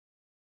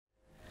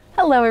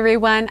Hello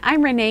everyone,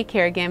 I'm Renae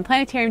Kerrigan,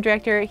 Planetarium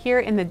Director here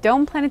in the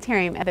Dome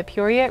Planetarium at the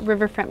Peoria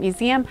Riverfront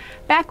Museum,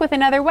 back with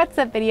another What's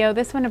Up video,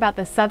 this one about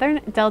the Southern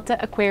Delta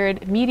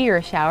Aquariid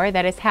meteor shower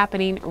that is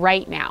happening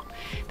right now.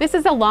 This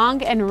is a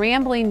long and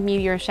rambling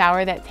meteor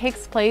shower that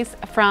takes place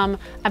from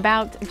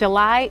about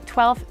July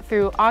 12th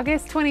through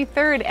August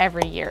 23rd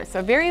every year. So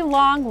a very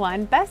long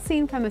one, best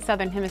seen from the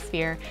Southern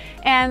Hemisphere,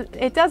 and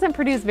it doesn't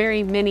produce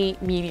very many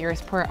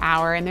meteors per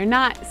hour and they're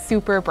not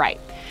super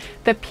bright.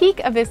 The peak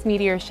of this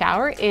meteor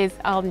shower is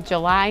on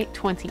July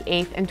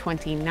 28th and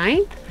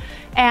 29th.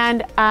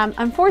 And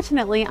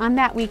unfortunately, on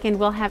that weekend,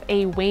 we'll have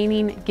a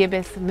waning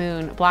gibbous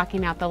moon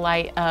blocking out the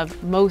light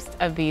of most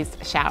of these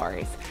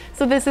showers.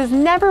 So this is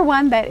never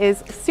one that is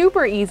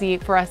super easy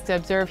for us to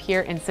observe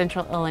here in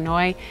central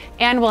Illinois,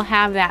 and we'll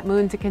have that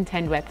moon to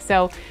contend with.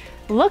 So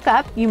look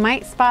up, you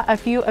might spot a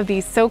few of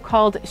these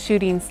so-called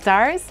shooting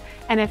stars,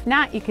 and if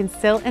not, you can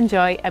still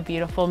enjoy a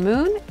beautiful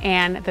moon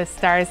and the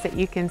stars that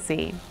you can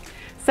see.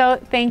 So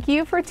thank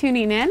you for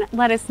tuning in.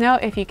 Let us know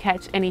if you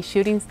catch any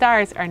shooting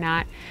stars or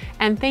not.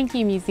 And thank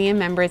you museum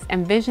members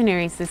and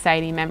Visionary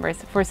Society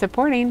members for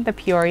supporting the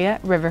Peoria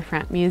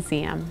Riverfront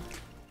Museum.